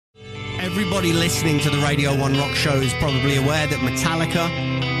Everybody listening to the Radio 1 Rock Show is probably aware that Metallica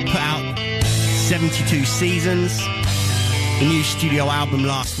put out 72 Seasons, the new studio album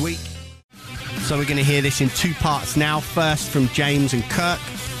last week. So we're going to hear this in two parts now. First from James and Kirk.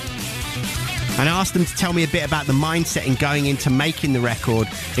 And I asked them to tell me a bit about the mindset in going into making the record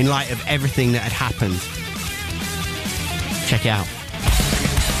in light of everything that had happened. Check it out.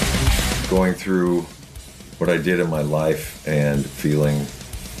 Going through what I did in my life and feeling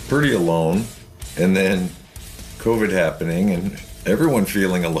pretty alone, and then COVID happening and everyone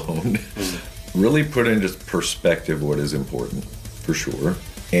feeling alone really put into perspective what is important, for sure.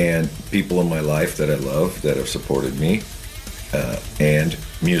 And people in my life that I love, that have supported me, and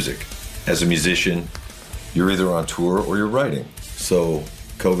music. As a musician, you're either on tour or you're writing. So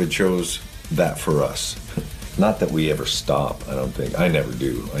COVID chose that for us. Not that we ever stop, I don't think. I never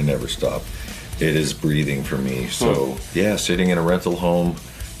do. I never stop. It is breathing for me. So yeah, sitting in a rental home,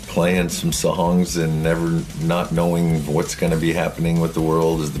 playing some songs and never not knowing what's going to be happening with the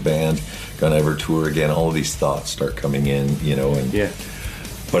world. Is the band going to ever tour again? All of these thoughts start coming in, you know. And yeah.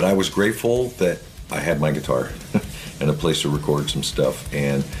 But I was grateful that I had my guitar and a place to record some stuff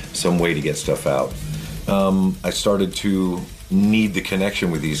and some way to get stuff out. I started to need the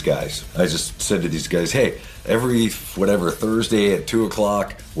connection with these guys. I just said to these guys, hey, every Thursday at 2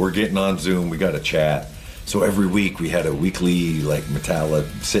 o'clock, we're getting on Zoom, we got to chat. So every week we had a weekly like Metallica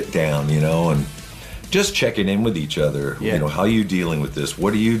sit down, you know, and just checking in with each other. Yeah. You know, how are you dealing with this?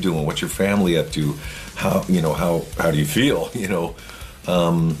 What are you doing? What's your family up to? How do you feel? You know,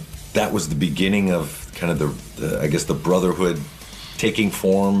 that was the beginning of kind of the brotherhood taking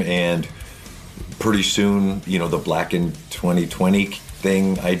form, and pretty soon, you know, the Black in 2020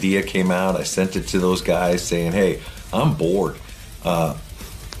 idea came out. I sent it to those guys saying, hey, I'm bored.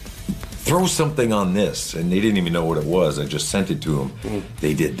 Throw something on this. And they didn't even know what it was. I just sent it to them.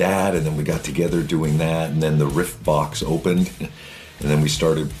 They did that, and then we got together doing that, and then the riff box opened, and then we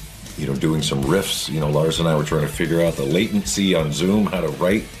started, you know, doing some riffs. You know, Lars and I were trying to figure out the latency on Zoom, how to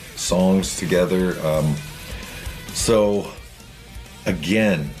write songs together. So,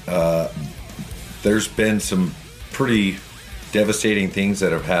 again, there's been some pretty devastating things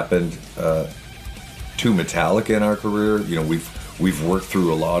that have happened to Metallica in our career. You know, we've worked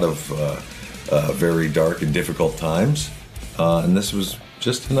through a lot of very dark and difficult times, and this was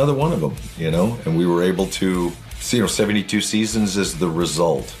just another one of them, you know. And we were able to see, you know, 72 Seasons is the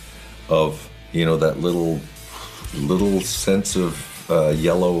result of, you know, that little sense of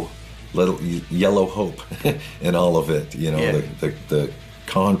yellow hope in all of it, you know. Yeah. The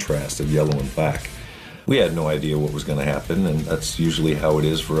contrast of yellow and black. We had no idea what was going to happen, and that's usually how it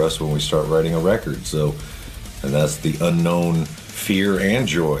is for us when we start writing a record. So, and that's the unknown fear and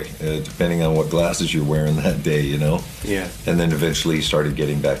joy, depending on what glasses you're wearing that day, you know? Yeah. And then eventually started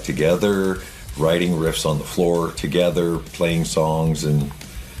getting back together, writing riffs on the floor together, playing songs, and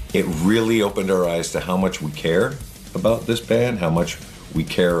it really opened our eyes to how much we care about this band, how much we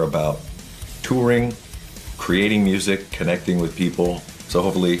care about touring, creating music, connecting with people. So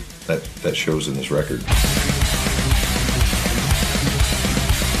hopefully that shows in this record.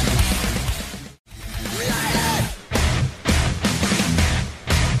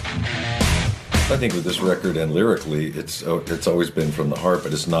 I think with this record and lyrically, it's always been from the heart,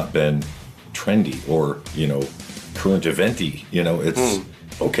 but it's not been trendy or, you know, current eventy. You know, it's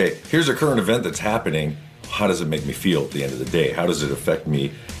okay, here's a current event that's happening. How does it make me feel at the end of the day? How does it affect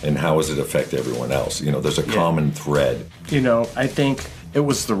me, and how does it affect everyone else? You know, there's a common thread. You know, I think it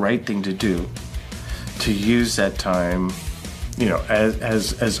was the right thing to do, to use that time, you know,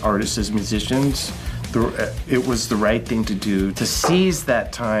 as artists, as musicians. It was the right thing to do, to seize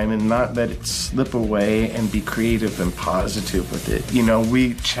that time and not let it slip away, and be creative and positive with it. You know,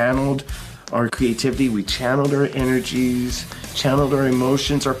 we channeled our creativity, we channeled our energies, channeled our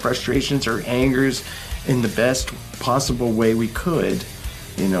emotions, our frustrations, our angers in the best possible way we could,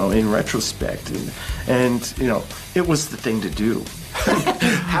 you know, in retrospect. And you know, it was the thing to do.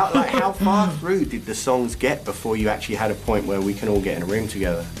 How far through did the songs get before you actually had a point where we can all get in a room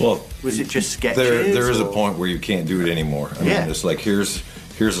together? Well, was it just sketches? There is a point where you can't do it anymore. I mean, it's like here's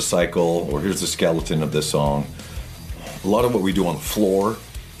a cycle, or here's the skeleton of this song. A lot of what we do on the floor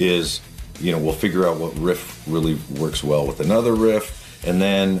is, you know, we'll figure out what riff really works well with another riff, and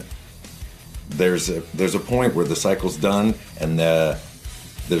then there's a point where the cycle's done, and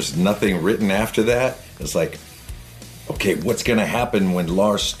there's nothing written after that. It's like, okay, what's going to happen when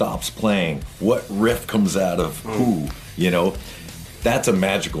Lars stops playing? What riff comes out of who? You know, that's a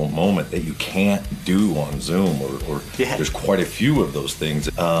magical moment that you can't do on Zoom, or there's quite a few of those things.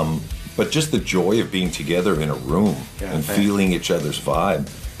 But just the joy of being together in a room and feeling each other's vibe.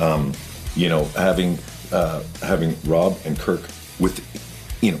 You know, having Rob and Kirk with,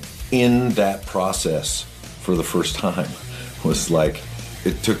 you know, in that process for the first time was like,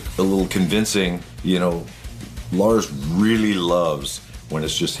 it took a little convincing. You know, Lars really loves when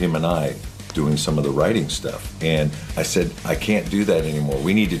it's just him and I doing some of the writing stuff. And I said, I can't do that anymore.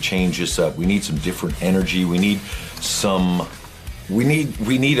 We need to change this up. We need some different energy. We need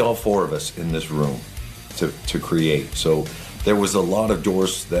all four of us in this room to create. So there was a lot of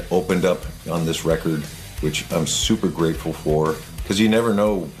doors that opened up on this record, which I'm super grateful for, because you never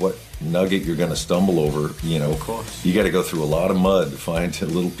know what nugget you're going to stumble over. You know, of course. You got to go through a lot of mud to find a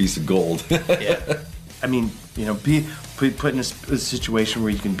little piece of gold. Yeah. I mean, you know, put in a situation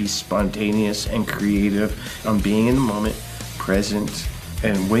where you can be spontaneous and creative on being in the moment, present,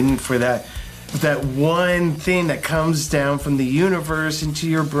 and waiting for that one thing that comes down from the universe into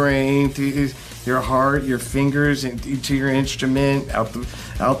your brain, through your heart, your fingers, into your instrument, out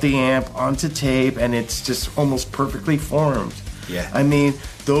the amp, onto tape, and it's just almost perfectly formed. Yeah. I mean,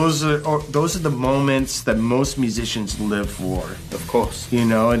 those are the moments that most musicians live for. Of course. You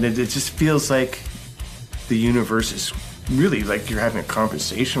know, and it just feels like the universe is really like you're having a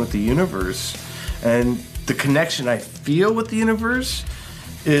conversation with the universe, and the connection I feel with the universe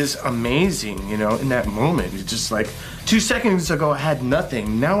is amazing. You know, in that moment, it's just like 2 seconds ago I had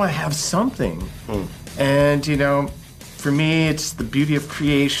nothing, now I have something. And you know, for me, it's the beauty of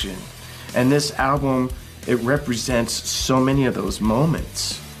creation, and this album, it represents so many of those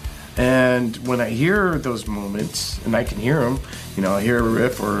moments. And when I hear those moments, and I can hear them, you know, I hear a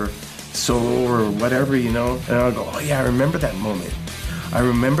riff or solo or whatever, you know, and I'll go, oh yeah, I remember that moment. I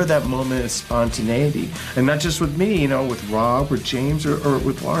remember that moment of spontaneity. And not just with me, you know, with Rob or James or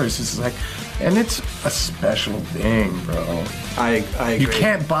with Lars. It's like, and it's a special thing, bro. I agree. You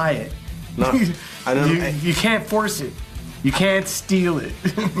can't buy it. No, I don't. You can't force it. You can't steal it.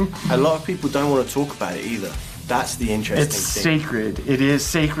 A lot of people don't want to talk about it either. That's the interesting It's thing. sacred. It is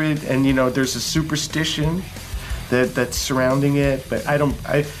sacred, and you know, there's a superstition that's surrounding it. But I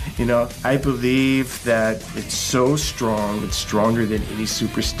believe that it's so strong. It's stronger than any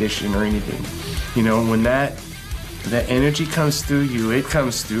superstition or anything. You know, when that energy comes through you, it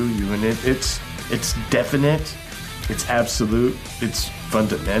comes through you, and it's definite. It's absolute. It's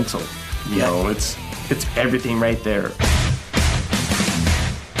fundamental. You know, it's everything right there.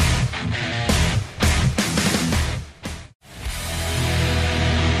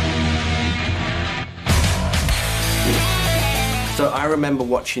 So I remember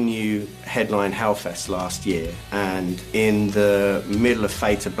watching you headline Hellfest last year, and in the middle of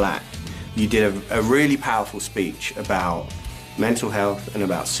Fade to Black, you did a really powerful speech about mental health and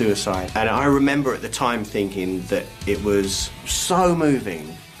about suicide. And I remember at the time thinking that it was so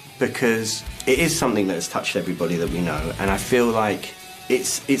moving, because it is something that has touched everybody that we know, and I feel like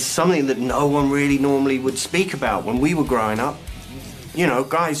it's something that no one really normally would speak about. When we were growing up, you know,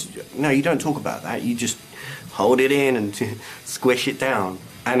 guys, no, you don't talk about that. You just hold it in and squish it down.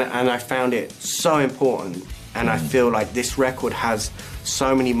 And I found it so important. And I feel like this record has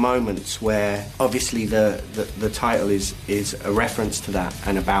so many moments where obviously the title is a reference to that,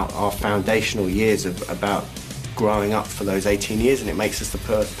 and about our foundational years about growing up for those 18 years, and it makes us the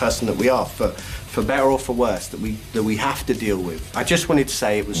person that we are, for better or for worse, that we have to deal with. I just wanted to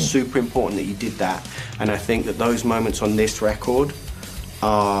say it was super important that you did that, and I think that those moments on this record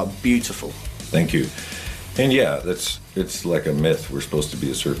are beautiful. Thank you. And yeah, it's like a myth. We're supposed to be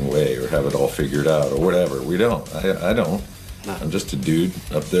a certain way or have it all figured out or whatever. We don't. I don't. No. I'm just a dude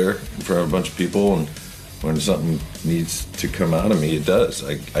up there in front of a bunch of people, and when something needs to come out of me, it does.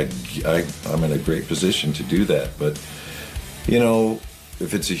 I'm in a great position to do that. But, you know,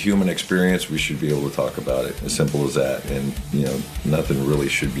 if it's a human experience, we should be able to talk about it. As simple as that. And, you know, nothing really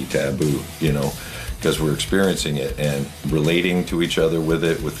should be taboo, you know, because we're experiencing it, and relating to each other with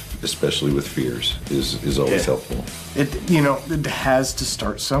it, especially with fears, is always helpful. It has to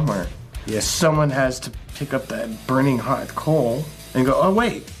start somewhere. Yes. Someone has to pick up that burning hot coal and go, oh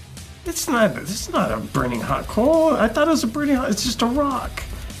wait, it's not a burning hot coal. I thought it was a burning hot. It's just a rock.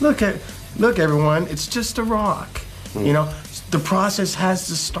 Look everyone, it's just a rock. You know, the process has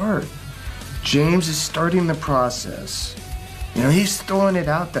to start. James is starting the process. You know, he's throwing it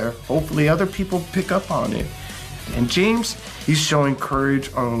out there. Hopefully other people pick up on it. And James, he's showing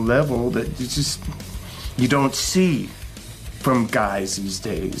courage on a level that you don't see from guys these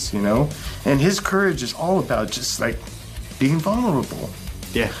days, you know? And his courage is all about just like being vulnerable.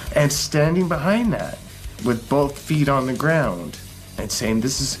 Yeah. And standing behind that with both feet on the ground and saying,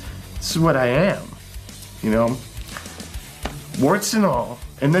 this is what I am, you know? Warts and all.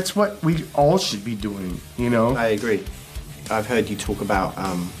 And that's what we all should be doing, you know? I agree. I've heard you talk about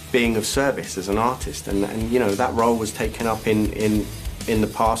being of service as an artist, and you know that role was taken up in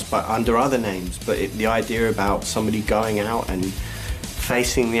the past, but under other names. But the idea about somebody going out and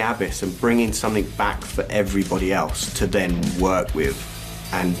facing the abyss and bringing something back for everybody else to then work with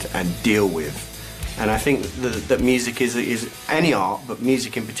and deal with. And I think that music is any art, but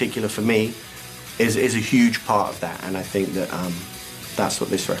music in particular for me is a huge part of that. And I think that that's what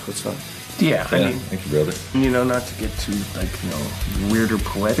this record's like. Yeah, I mean, thank you, brother. You know, not to get too, like, you know, weird or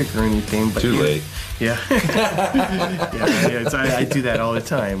poetic or anything, but... Too late. Yeah. yeah, I do that all the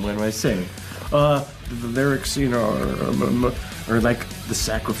time when I sing. The lyrics, you know, are like the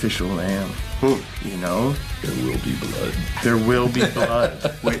sacrificial lamb, you know? There will be blood. There will be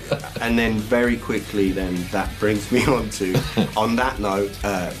blood. And then very quickly, then that brings me on to, on that note,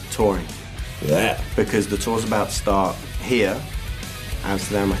 touring. Yeah. Because the tour's about to start here.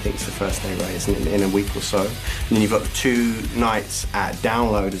 Amsterdam, I think it's the first day, right? Isn't it? In a week or so. And then you've got the 2 nights at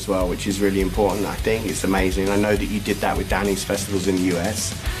Download as well, which is really important. I think it's amazing. I know that you did that with Danny's festivals in the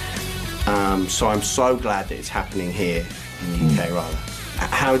US. So I'm so glad that it's happening here in the UK, rather.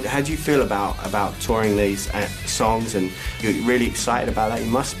 How do you feel about touring these songs? And you're really excited about that?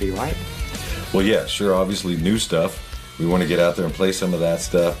 You must be, right? Well, yeah, sure. Obviously, new stuff. We want to get out there and play some of that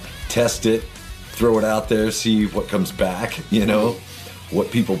stuff, test it, throw it out there, see what comes back. You know. What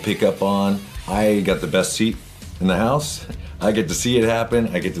people pick up on. I got the best seat in the house. I get to see it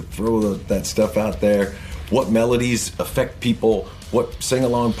happen. I get to throw that stuff out there. What melodies affect people? What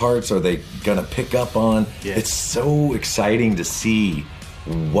sing-along parts are they gonna pick up on? Yeah. It's so exciting to see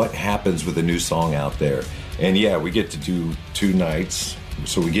what happens with a new song out there. And yeah, we get to do 2 nights,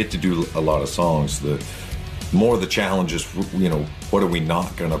 so we get to do a lot of songs. The more the challenge is, you know, what are we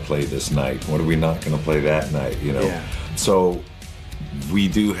not gonna play this night? What are we not gonna play that night, you know? Yeah. So we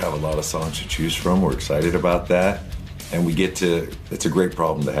do have a lot of songs to choose from. We're excited about that. And we get to, it's a great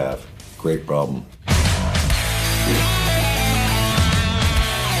problem to have. Great problem.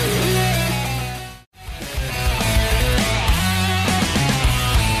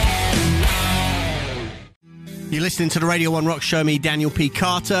 You're listening to the Radio 1 Rock Show, me, Daniel P.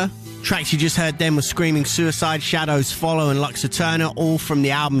 Carter. Tracks you just heard then were Screaming Suicide, Shadows Follow, and Lux Eterna, all from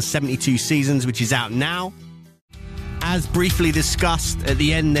the album 72 Seasons, which is out now. As briefly discussed at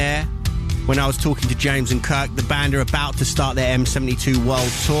the end there, when I was talking to James and Kirk, the band are about to start their M72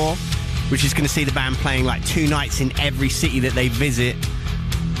 World Tour, which is going to see the band playing like 2 nights in every city that they visit,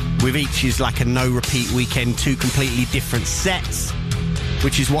 with each is like a no-repeat weekend, 2 completely different sets,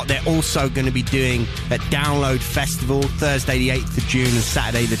 which is what they're also going to be doing at Download Festival, Thursday the 8th of June and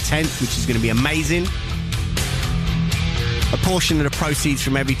Saturday the 10th, which is going to be amazing. A portion of the proceeds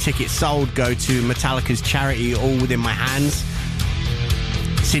from every ticket sold go to Metallica's charity, All Within My Hands.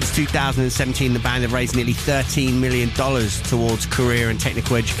 Since 2017, the band have raised nearly $13 million towards career and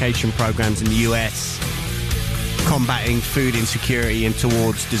technical education programs in the US, combating food insecurity and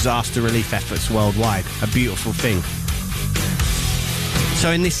towards disaster relief efforts worldwide. A beautiful thing.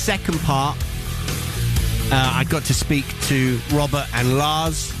 So in this second part, I got to speak to Robert and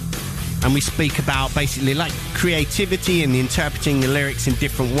Lars, and we speak about basically like creativity and interpreting the lyrics in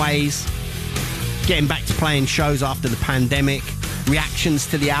different ways, getting back to playing shows after the pandemic, reactions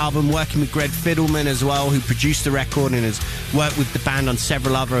to the album, working with Greg Fiddleman as well, who produced the record and has worked with the band on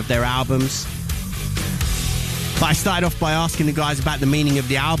several other of their albums. But I started off by asking the guys about the meaning of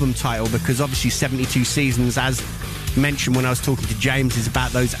the album title, because obviously 72 Seasons, as mentioned when I was talking to James, is about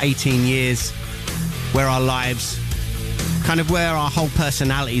those 18 years where our lives, kind of where our whole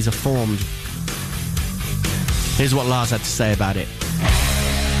personalities are formed. Here's what Lars had to say about it.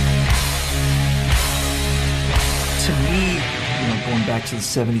 To me, you know, going back to the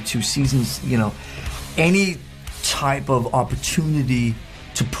 72 Seasons, you know, any type of opportunity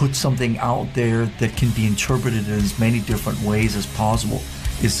to put something out there that can be interpreted in as many different ways as possible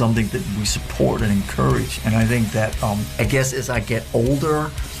is something that we support and encourage. And I think that, I guess as I get older,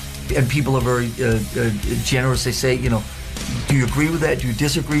 and people are very generous, they say, you know, do you agree with that? Do you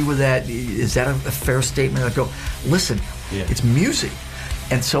disagree with that? Is that a fair statement? I go, listen, It's music.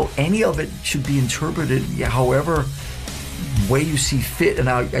 And so any of it should be interpreted however way you see fit. And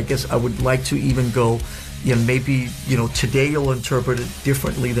I guess I would like to even go, you know, maybe, you know, today you'll interpret it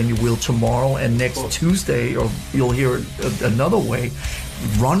differently than you will tomorrow, and next Tuesday or you'll hear it another way.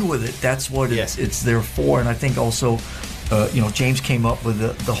 Run with it. That's what it's there for. And I think also, you know, James came up with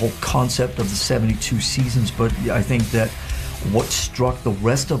the whole concept of the 72 Seasons, but I think that what struck the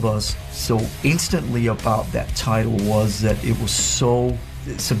rest of us so instantly about that title was that it was so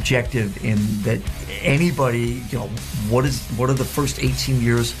subjective in that anybody, you know, what are the first 18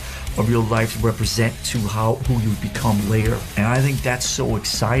 years of your life represent to who you become later. And I think that's so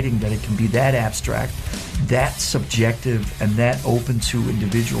exciting that it can be that abstract, that subjective, and that open to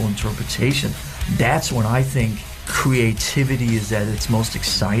individual interpretation. That's when I think creativity is at its most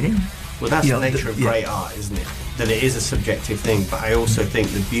exciting. Well, that's the nature of great art, isn't it? That it is a subjective thing, but I also think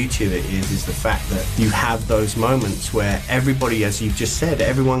the beauty of it is the fact that you have those moments where everybody, as you've just said,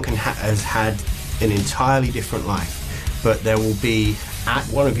 everyone has had an entirely different life, but there will be at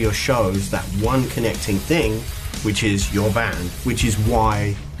one of your shows that one connecting thing, which is your band, which is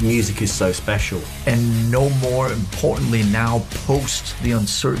why music is so special. And no more importantly now, post the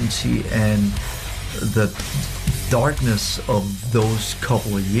uncertainty and the darkness of those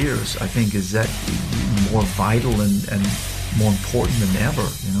couple of years, I think is that more vital and more important than ever,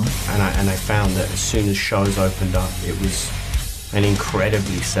 you know? And I found that as soon as shows opened up, it was an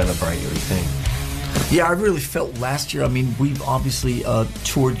incredibly celebratory thing. Yeah, I really felt last year, I mean, we've obviously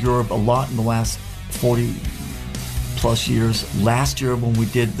toured Europe a lot in the last 40 plus years. Last year when we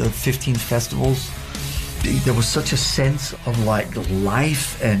did the 15 festivals, there was such a sense of like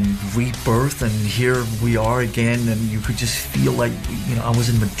life and rebirth, and here we are again, and you could just feel like, you know, I was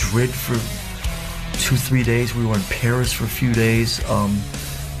in Madrid for 2-3 days, we were in Paris for a few days,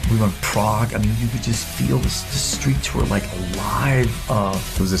 we were in Prague. I mean, you could just feel the streets were like alive.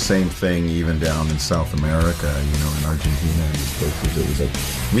 It was the same thing even down in South America, you know, in Argentina and these places. It was like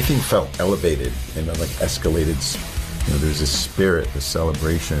everything felt elevated and like escalated. You know, there's this spirit, this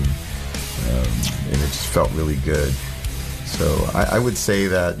celebration. And it just felt really good. So I would say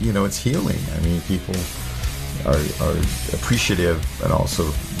that, you know, it's healing. I mean, people are appreciative and also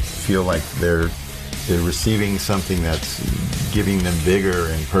feel like they're receiving something that's giving them vigor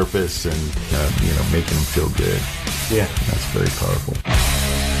and purpose and, you know, making them feel good. Yeah. That's very powerful.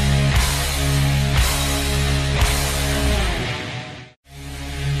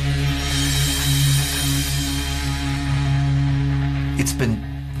 It's been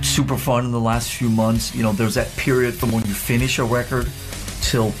super fun in the last few months. You know, there's that period from when you finish a record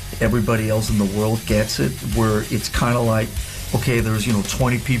till everybody else in the world gets it, where it's kind of like, okay, there's, you know,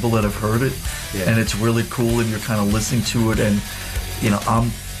 20 people that have heard it, and it's really cool, and you're kind of listening to it. And, you know,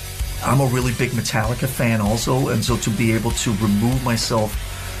 I'm a really big Metallica fan also, and so to be able to remove myself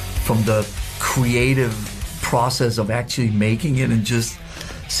from the creative process of actually making it and just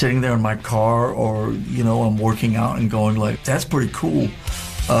sitting there in my car, or, you know, I'm working out and going like, that's pretty cool.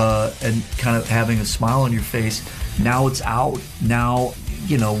 And kind of having a smile on your face. Now it's out. Now,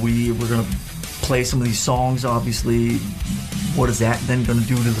 you know, we're going to play some of these songs, obviously. What is that then going to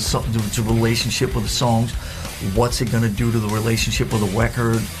do to the relationship with the songs? What's it going to do to the relationship with the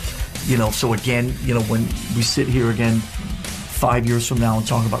record? You know, so again, you know, when we sit here again 5 years from now and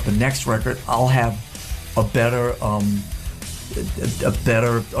talk about the next record, I'll have a better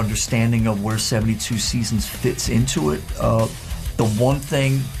understanding of where 72 Seasons fits into it. The one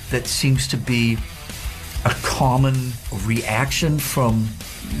thing that seems to be a common reaction from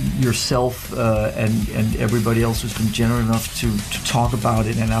yourself and everybody else who's been generous enough to talk about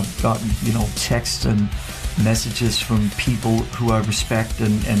it, and I've gotten, you know, texts and messages from people who I respect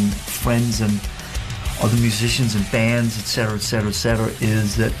and friends and other musicians and bands, et cetera,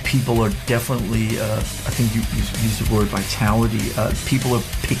 is that people are definitely, I think you used the word vitality, people are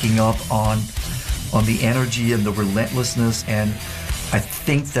picking up on the energy and the relentlessness, and I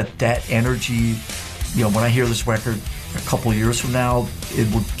think that energy, you know, when I hear this record a couple of years from now, it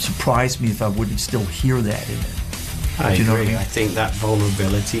would surprise me if I wouldn't still hear that in it. I agree. Know what I mean? I think that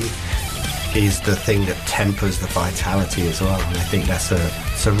vulnerability is the thing that tempers the vitality as well, and I think that's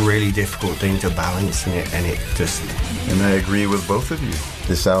a really difficult thing to balance, and it just... And I agree with both of you.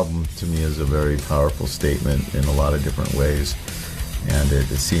 This album to me is a very powerful statement in a lot of different ways, and it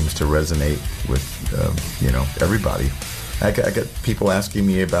seems to resonate with you know, everybody. I got people asking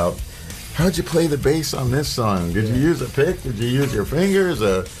me about, how'd you play the bass on this song? Did you use a pick? Did you use your fingers?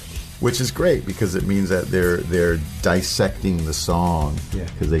 Which is great, because it means that they're dissecting the song,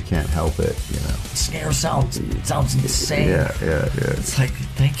 because they can't help it, you know. Snare sounds insane. Yeah. It's like,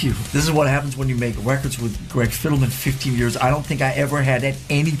 thank you. This is what happens when you make records with Greg Fidelman 15 years. I don't think I ever had at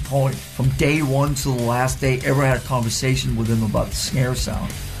any point, from day one to the last day, ever had a conversation with him about the snare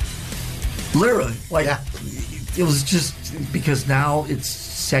sound. Literally. Like, it was just because now it's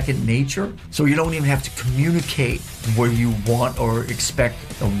second nature, so you don't even have to communicate where you want or expect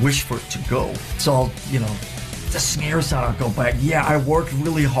a wish for it to go. It's all, you know, the snare sound. I'll go back. Yeah, I worked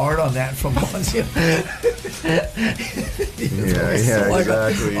really hard on that for months. You know?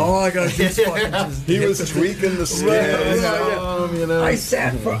 Exactly. All I got to do is fucking just He was tweaking the snare, you know. I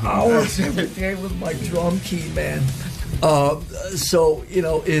sat for hours every day with my drum key, man. So, you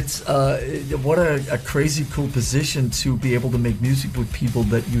know, it's what a crazy cool position to be able to make music with people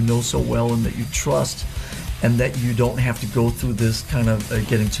that you know so well and that you trust, and that you don't have to go through this kind of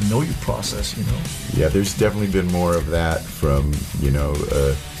getting to know you process, you know? Yeah, there's definitely been more of that from, you know,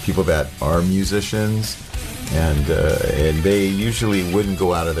 people that are musicians, and they usually wouldn't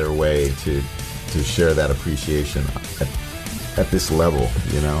go out of their way to share that appreciation at this level,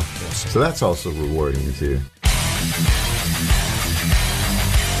 you know? So that's also rewarding, too.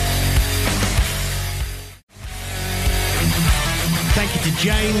 Thank you to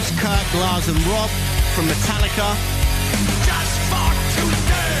James, Kirk, Lars and Rob from Metallica. Just for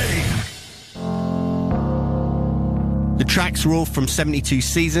today! The tracks were all from 72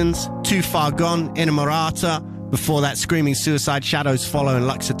 Seasons, Too Far Gone, Inamorata. Before that, Screaming Suicide, Shadows Follow and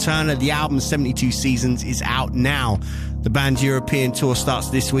Lux Eterna. The album 72 Seasons is out now. The band's European tour starts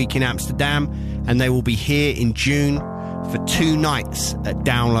this week in Amsterdam, and they will be here in June for 2 nights at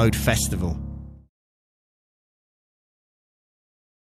Download Festival.